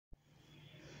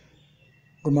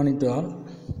Good morning to all.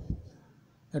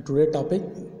 Today's topic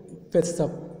phases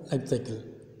of life cycle.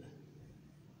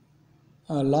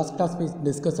 Last class we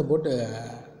discussed about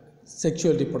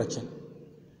sexual reproduction.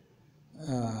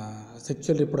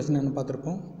 Sexual reproduction என்ன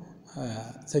பார்த்துருப்போம்.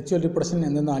 Sexual reproduction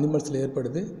எந்தெந்த அனிமல்ஸில்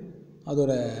ஏற்படுது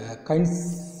அதோட kinds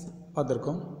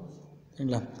பார்த்துருக்கோம்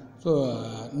சரிங்களா. So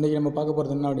இன்றைக்கி நம்ம பார்க்க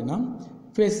போகிறது என்ன அப்படின்னா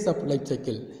phases of life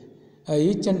cycle.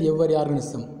 Each and every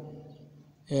organism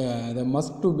there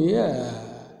must to be a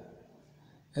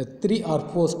 3 or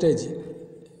 4 stage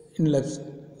in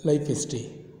life history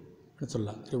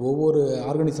சொல்லலாம். ஒவ்வொரு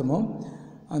ஆர்கானிசமும்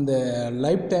அந்த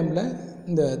லைஃப் டைமில்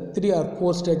இந்த 3 or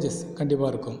 4 ஸ்டேஜஸ்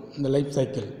கண்டிப்பாக இருக்கும் இந்த லைஃப்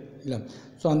சைக்கிள் இல்லை.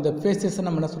 ஸோ அந்த ஃபேஸஸை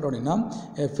நம்ம என்ன சொல்கிறோம் அப்படின்னா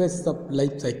ஃபேஸஸ் ஆஃப்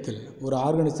லைஃப் சைக்கிள். ஒரு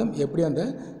ஆர்கானிசம் எப்படி அந்த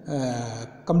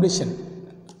கம்ப்ளீஷன்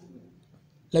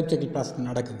லைஃப் சைக்கிள் ப்ராசஸ்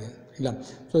நடக்குது இல்லை.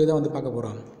 ஸோ இதை வந்து பார்க்க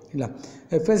போகிறோம் இல்லை.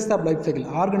 Faces of life cycle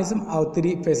organism R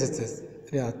 3 phases.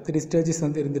 3 stages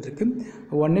வந்து இருந்துகிட்ருக்கு.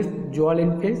 One is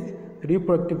ஜுவாலின் face,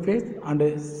 reproductive face and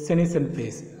செனிசன்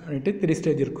face அப்படின்ட்டு 3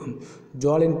 ஸ்டேஜ் இருக்கும்.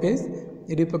 ஜுவாலின் face,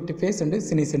 reproductive face and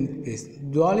செனிசன் face.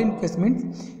 ஜுவாலின் face means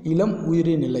இளம்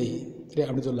உயிரி நிலை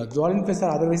அப்படின்னு சொல்லலாம். ஜுவாலின் face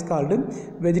or otherwise called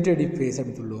vegetative face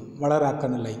அப்படின்னு சொல்லுவோம்.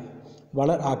 வளராக்க நிலை,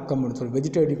 வளர் ஆக்கம் அப்படின்னு சொல்லி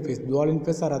vegetative face. ஜுவாலின்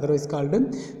face or otherwise called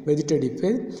vegetative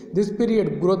face. This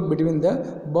period growth between the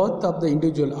birth of the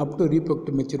individual up to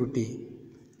reproductive maturity.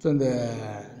 So இந்த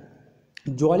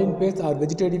ஜுவாலின் ஃபேஸ் ஆர்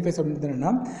வெஜிடேட்டிவ் ஃபேஸ் அப்படின்னு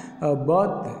என்னென்னா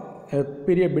birth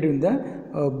period between the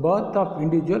birth of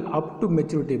individual up to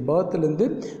maturity. பர்த்லேருந்து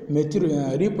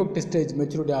reproductive stage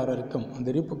maturity ஆகிற வரைக்கும் அந்த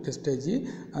reproductive stage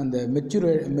அந்த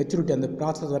maturity அந்த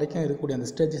process வரைக்கும் இருக்கக்கூடிய அந்த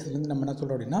ஸ்டேஜஸ்லேருந்து நம்ம என்ன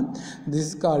சொல்கிறோம் அப்படின்னா this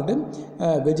is called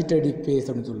vegetative face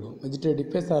அப்படின்னு சொல்லுவோம்.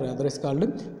 Vegetative face or otherwise called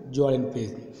ஜுவாலின்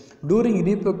face. During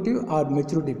reproductive or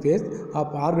maturity phase of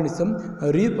organism,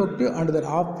 reproductive and their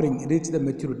offspring reach the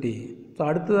maturity. So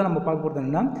அடுத்ததாக நம்ம பார்க்க போகிறது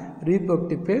என்னென்னா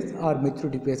reproductive face R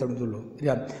maturity face அப்படின்னு சொல்லுவோம்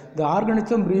இல்லையா. த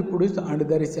organism reproduce and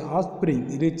there is offspring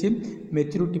reach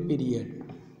maturity period.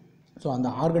 So அந்த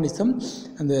organism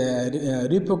அந்த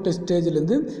ரீப்ரொடக்டிவ்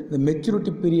ஸ்டேஜ்லேருந்து இந்த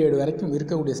மெச்சூரிட்டி பீரியட் வரைக்கும்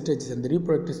இருக்கக்கூடிய ஸ்டேஜஸ், அந்த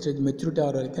ரீப்ரொடக்டிவ் ஸ்டேஜ் மெச்சூரிட்டி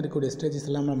ஆகிற வரைக்கும் இருக்கக்கூடிய ஸ்டேஜஸ்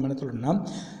எல்லாம் நம்ம என்ன சொல்கிறோம்னா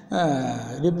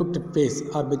reproductive face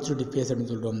R maturity face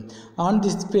அப்படின்னு சொல்கிறோம். On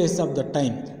this face of the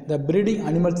time the breeding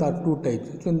animals R 2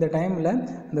 types. So இந்த டைமில்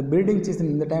இந்த ப்ரீடிங்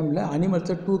சீசன் இந்த டைமில்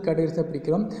அனிமல்ஸை 2 கேட்டகரிஸாக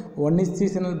பிரிக்கிறோம். One is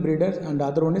seasonal breeder and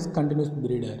other one is continuous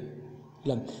breeder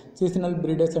இல்லை. seasonal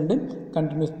breeders and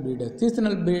continuous breeders.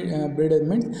 Seasonal breeder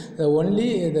means only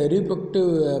the reproductive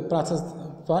process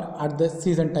for at the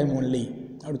season time only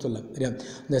அப்படி சொல்லலாம் சரியா.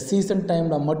 இந்த சீசன்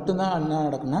டைமில் மட்டும்தான் என்ன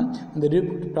நடக்கும்னா இந்த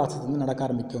ரீப்ரொடக்டிவ் ப்ராசஸ் வந்து நடக்க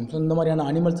ஆரம்பிக்கும். ஸோ இந்த மாதிரியான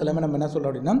அனிமல்ஸ் எல்லாமே நம்ம என்ன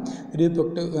சொல்கிறோம் அப்படின்னா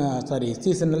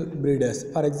seasonal breeders.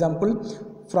 For example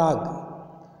frock,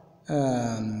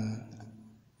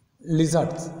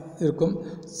 lizards இருக்கும்,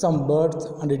 சம் பேர்ட்ஸ்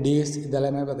அண்ட் டீர்ஸ்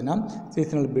இதெல்லாமே பார்த்தீங்கன்னா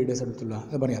சீசனல் ப்ரீடர்ஸ் அப்படின்னு சொல்லலாம்.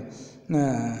 அது பாருங்கள்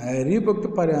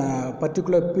reproductive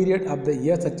particular period of the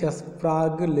year such as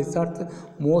frock, lizards,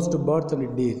 most birds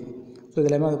and deer. So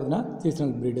இதெல்லாமே பார்த்தீங்கன்னா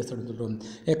சீசனல் ப்ரீடர்ஸ் அப்படின்னு சொல்கிறோம்.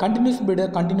 Continuous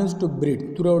breeder continues to breed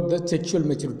through out the sexual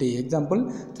maturity. Example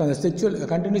அந்த செக்ஷுவல்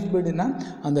கண்டினியூஸ் ப்ரீடுனா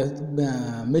அந்த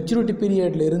மெச்சூரிட்டி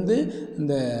பீரியட்ல இருந்து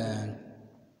இந்த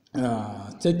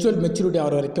sexual maturity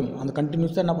ஆகிற வரைக்கும் அந்த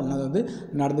கண்டினியூஸாக என்ன பண்ணது வந்து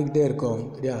நடந்துக்கிட்டே இருக்கும்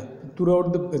சரியா. Through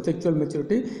out the sexual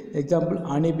maturity. Example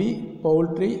அனிபி,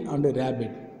 poultry and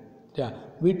rapid சரியா.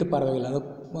 வீட்டு பறவைகள்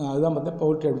அதுதான் பார்த்தா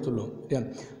பவுல்ட்ரி அப்படின்னு சொல்லுவோம் சரியா.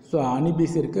 ஸோ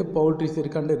அனிபீஸ் இருக்குது, பவுல்ட்ரிஸ்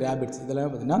இருக்குது அண்டு ரேபிட்ஸ் இதெல்லாம்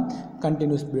பார்த்திங்கன்னா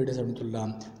கண்டினியூஸ் ப்ரீடர்ஸ் அப்படின்னு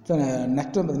சொல்லலாம். ஸோ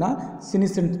நெக்ஸ்ட் வந்து பார்த்திங்கன்னா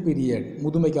சினிசன்ஸ் பீரியட்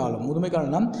முதுமை காலம். முதுமை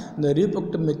காலம்னா இந்த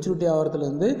ரீப்ரொடக்டிவ் மெச்சூரிட்டி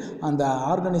ஆகிறதுலேருந்து அந்த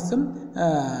ஆர்கானிசம்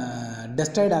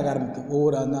டெஸ்ட்ராய்ட் ஆக ஆரம்பிக்கும்.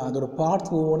 ஒவ்வொரு அதோட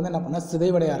பார்ட்ஸ் ஒவ்வொன்று என்ன பண்ணால்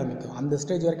சிதைவடைய ஆரம்பிக்கும். அந்த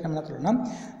ஸ்டேஜ் வரைக்கும் நம்ம என்ன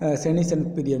சொல்லணும்னா செனிசன்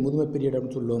பீரியட் முதுமை பீரியட்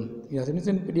அப்படின்னு சொல்லுவோம்.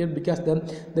 செனிசன் period because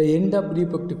the end of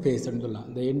reproductive face அப்படின்னு சொல்லலாம்.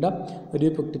 The end of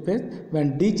reproductive face when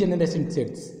degeneration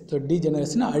sets. So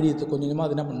degeneration அழியுது கொஞ்சம் கொஞ்சமாக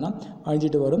அது என்ன பண்ணால்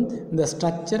அழிஞ்சிட்டு வரும். இந்த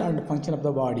structure and function of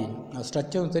the பாடி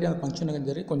ஸ்ட்ரக்சரும் சரி அந்த ஃபங்க்ஷனுக்கும்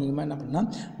சரி கொஞ்சம் கொஞ்சமாக என்ன பண்ணால்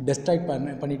டெஸ்ட்ராய்ட்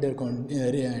பண்ணிகிட்டே இருக்கும்.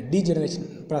 டீஜெனரேஷன்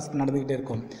ப்ராசஸ் நடந்துக்கிட்டே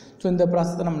இருக்கும். ஸோ இந்த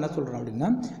ப்ராசஸை நம்ம என்ன சொல்கிறோம் அப்படின்னா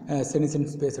செனிசன்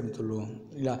ஸ்பேஸ் அப்படின்னு சொல்லுவோம்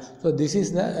இல்லை. So this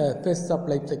is the phase of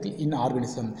life cycle in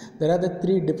organism. There are the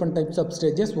 3 different types of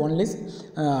stages. One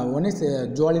is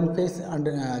Joalin phase and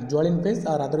Joalin phase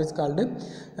or otherwise called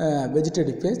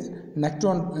vegetative phase. Next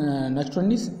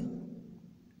one is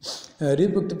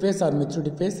reproductive phase or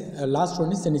maturity phase. Last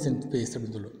one is senescent phase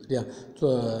அப்படின்னு சொல்லுவோம் சரியா. So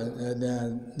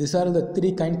these are the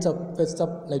 3 kinds of phase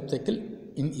of life cycle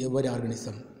in every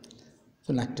organism.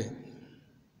 So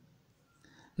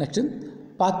next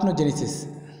parthenogenesis.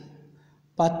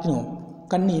 Partheno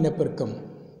கன்னி இனப்பெருக்கம்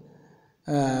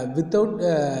without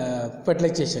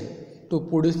fertilization. To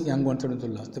produce young once அப்படின்னு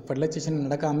சொல்லலாம். So fertilisation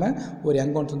நடக்காமல் ஒரு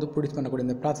young once வந்து ப்ரொடியூஸ் பண்ணக்கூடிய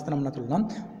இந்த ப்ராசஸ் நம்ம என்ன சொல்லலாம்,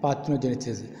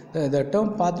 parthenogenesis. The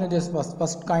term parthenogenesis was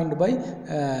first coined by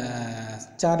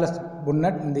Charles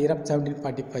புர்னட் இந்த இயர் ஆஃப்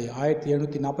 1745.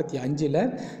 1745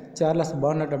 சார்லஸ்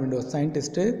பர்னட் அப்படின்ற ஒரு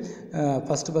சயின்டிஸ்ட்டு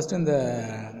ஃபஸ்ட்டு இந்த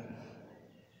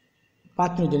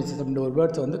பார்த்தினோஜெனிசிஸ் அப்படின்ற ஒரு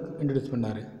வேர்ட்ஸை வந்து இன்ட்ரடியூஸ்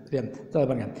பண்ணார். சரியா? ஸோ அதை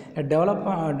பாருங்கள்,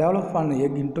 develop on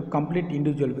egg into complete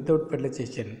individual without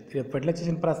fertilisation. சரியா?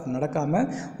 ஃபெர்டிலைசேஷன் ப்ராசஸ் நடக்காமல்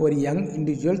ஒரு யங்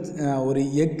இண்டிவிஜுவல்ஸ் ஒரு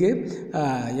எக்கு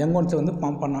யங் ஒன்ஸை வந்து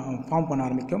ஃபார்ம் பண்ண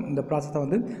ஆரம்பிக்கும். இந்த ப்ராசஸை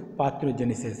வந்து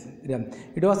பார்த்தினோஜெனிசிஸ். சரியா?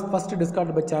 It was first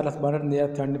discovered by Charles Burnett in the year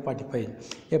 1745.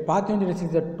 A parthenogenesis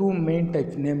is the two main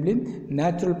types, namely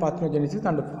natural parthenogenesis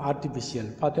and artificial.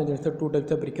 Parthenogenesis two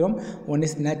types பிரிக்கிறோம். One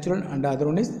is natural and other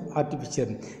one is artificial.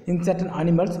 In certain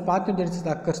animals, parthenogenesis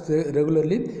occurs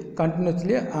regularly,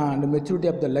 continuously and maturity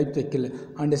of the life cycle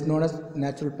and is known as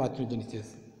natural parthenogenesis.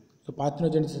 So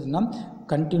பார்த்தினோஜெனிசிஸ்னால்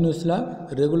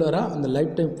கண்டினியூஸாக ரெகுலராக அந்த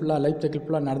life cycle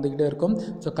ஃபுல்லாக நடந்துக்கிட்டே இருக்கும்.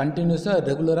 So கண்டினியூஸாக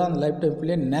ரெகுலராக அந்த life time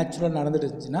ஃபுல்லே நேச்சுரலாக நடந்துட்டு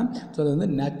இருந்துச்சுன்னா ஸோ அது வந்து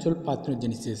நேச்சுரல்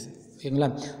பார்த்தினோஜெனிசிஸ். ஓகேங்களா?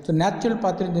 So natural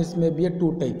parthenogenesis may be two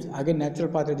types. Again natural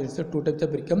parthenogenesis two டைப்ஸாக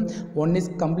பிரிக்கும். One is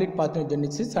complete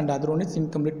parthenogenesis and other one is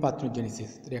incomplete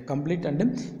parthenogenesis. சரியா? கம்ப்ளீட் அண்ட்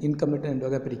இன்கம்ப்ளீட் ரெண்டு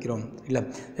வகை பிரிக்கிறோம். இல்லை,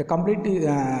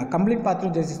 complete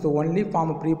parthenogenesis only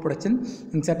form of reproduction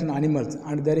in certain animals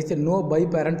and there is no by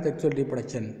parent sexual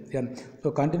reproduction.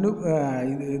 So continue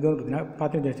இது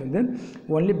parthenogenesis வந்து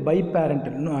only by parent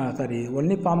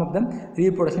only form of the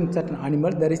reproduction in certain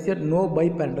animal. There is no by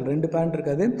parent, ரெண்டு parent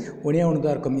இருக்காது, ஒன்றே ஒன்று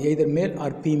தான் இருக்கும், either male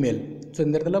or female. So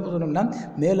இந்த இடத்துல சொன்னோம்னா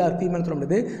மேல் ஆர் ஃபீமேல் சொல்ல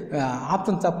முடியாது,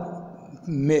 options of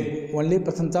male, only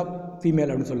persons of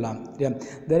female அப்படின்னு சொல்லலாம்.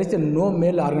 தெர் இஸ் நோ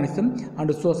மேல் organism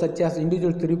and so such as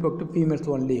individual reproductive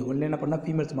females only என்ன பண்ணால்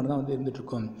ஃபீமேல்ஸ் மட்டும் தான் வந்து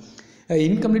இருந்துகிட்ருக்கும்.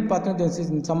 Incomplete parthenogenesis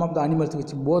in some of the animals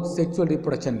which both sexual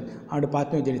reproduction and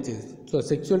parthenogenesis. So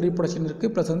sexual reproduction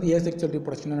இருக்குது, plus வந்து ஏசெக்ஷுவல்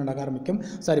ரீப்ரொடக்ஷன் நடக்க ஆரம்பிக்கும்.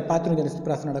 பார்த்தினோஜெனிசிஸ்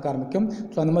ப்ராசஸ் நடக்க ஆரம்பிக்கும்.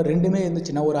 ஸோ அந்த மாதிரி ரெண்டுமே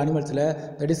இருந்துச்சுன்னா ஒரு அனிமல்ஸில்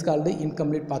that is called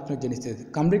incomplete parthenogenesis.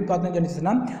 Complete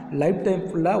பார்த்தினோஜெனிசிஸ்னால் life time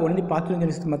ஃபுல்லாக ஒன்லி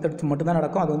பார்த்தினோஜெனிசிஸ் மெத்தட்ஸ் மட்டும்தான்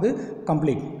நடக்கும், அது வந்து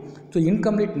complete. So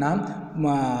இன்கம்ப்ளீட்னா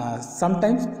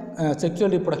sometimes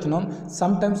sexual ரீப்ரொடக்ஷனும்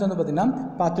sometimes வந்து பார்த்திங்கன்னா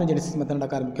பார்த்தினோஜெனிசிஸ் மெத்தட்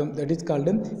நடக்க ஆரம்பிக்கும். That is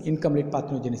called incomplete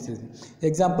parthenogenesis.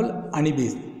 Example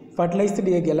அனிபீஸ்.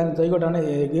 Fertilised egg எல்லாம் ஜைகோட்டான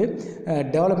egg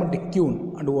development queen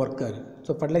and worker.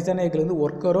 So ஃபர்டிலைஸான எக்லேருந்து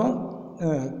ஒர்க்கரும்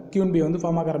queen B வந்து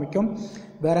ஃபார்ம் ஆக ஆரம்பிக்கும்.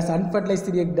 வேறு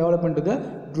அன்ஃபர்டிலைஸ்டு எக் டெவலப்மெண்ட் த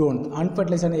ட்ரோன்ஸ்.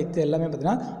 அன்ஃபர்டிலைஸான எக்ஸ் எல்லாமே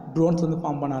பார்த்திங்கன்னா ட்ரோன்ஸ் வந்து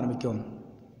ஃபார்ம் பண்ண ஆரம்பிக்கும்.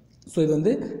 ஸோ இது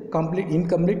வந்து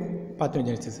இன்கம்ப்ளீட்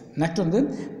பார்த்தினோஜெனிசிஸ். நெக்ஸ்ட் வந்து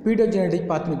பீடோஜெனடிக்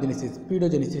பார்த்தினோஜெனிசிஸ்.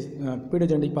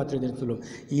 பீடோஜெனடிக் பார்த்தினோஜெனிசிஸ் சொல்லுவோம்.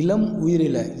 இளம்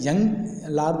உயிரில் யங்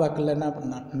லார்வாக்களில் என்ன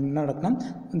நடக்குன்னா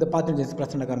இந்த பார்த்தினோஜெனிசிஸ்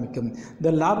ப்ராசஸ் நடக்க ஆரம்பிக்கும்.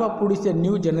 த larva produce a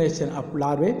new generation of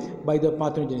larvae by the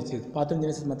parthenogenesis.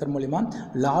 Parthenogenesis method மூலிமா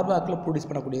லார்வாக்களை ப்ரொடியூஸ்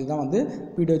பண்ணக்கூடியது தான் வந்து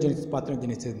பீடோஜெனிசிஸ்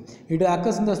பார்த்தினோஜெனிசிஸ். இட்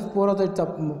அக்கர்ஸ் இந்த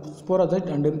ஸ்போரோசைட்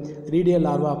and ரீடியல்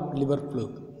larva of liver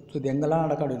ஃப்ளூக். So இது எங்கெல்லாம்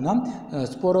நடக்க அப்படின்னா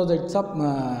ஸ்போரோசைட்ஸ் ஆஃப்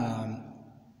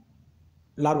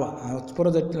லார்வா,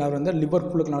 ஸ்போரோசைட் லார்வா வந்து லிவர்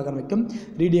ஃபுல்லுக்கு நடக்க ஆரம்பிக்கும்.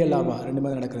 ரீடியல் லார்வா ரெண்டு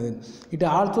மாதிரி நடக்கிறது. இட்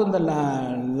ஆல்சோ இந்த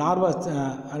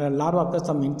larva of the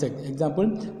some insect. Example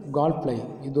call fly.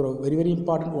 இது ஒரு வெரி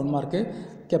இம்பார்ட்டன்ட் ஒன் மார்க்கு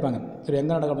கேட்பாங்க. சரி,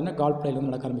 எங்கே நடக்கும் அப்படின்னா கால் ஃப்ளைல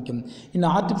வந்து நடக்க ஆரம்பிக்கும். இந்த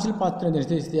artificial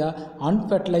parthenogenesis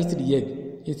unfertilised egg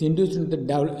is induced in the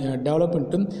development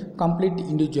to complete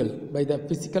individual by the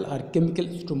physical or chemical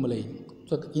stimuli.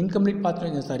 So incomplete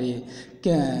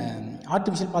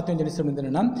artificial parthenogenesis வந்து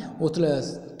என்னென்னா ஒரு சில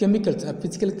chemicals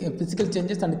physical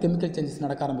changes and chemical changes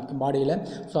நடக்க ஆரம்பிக்கும் பாடியில்.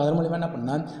 ஸோ அதன் மூலிமா என்ன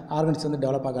பண்ணால் ஆர்கன்ஸ் வந்து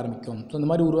டெவலப் ஆக ஆரம்பிக்கும். ஸோ இந்த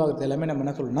மாதிரி உருவாகிறது எல்லாமே நம்ம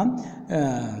என்ன சொல்லணும்னா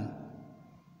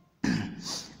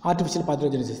ஆர்டிஃபிஷியல்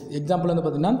பார்த்தினோஜெனிசிஸ். எக்ஸாம்பிள் வந்து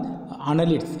பார்த்திங்கன்னா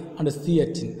annelids and C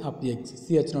urchin of X.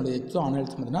 C அர்ச்சினோட எக்ஸும்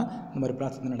அனலிட்ஸ் பார்த்திங்கன்னா இந்த மாதிரி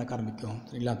ப்ராசஸ் வந்து நடக்க ஆரம்பிக்கும்.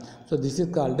 சரிங்களா? So this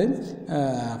is called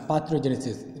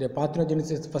parthenogenesis.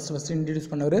 Parthenogenesis first introduce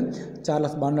பண்ணவர்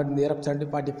சார்லஸ் பர்னட் இந்த year of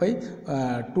 1745.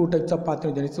 Two types of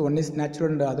parthenogenesis, one is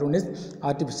natural and other one is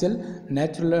artificial.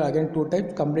 Natural again two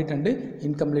types, complete and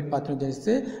incomplete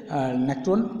parthenogenesis.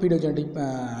 Next one பீடோஜெனடிக்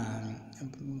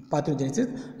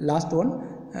parthenogenesis. Last one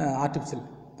artificial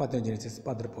parthenogenesis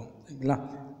பார்த்துருப்போம். சரிங்களா?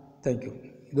 Thank you.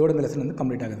 இதோட இந்த lesson வந்து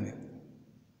complete ஆகுதுங்க.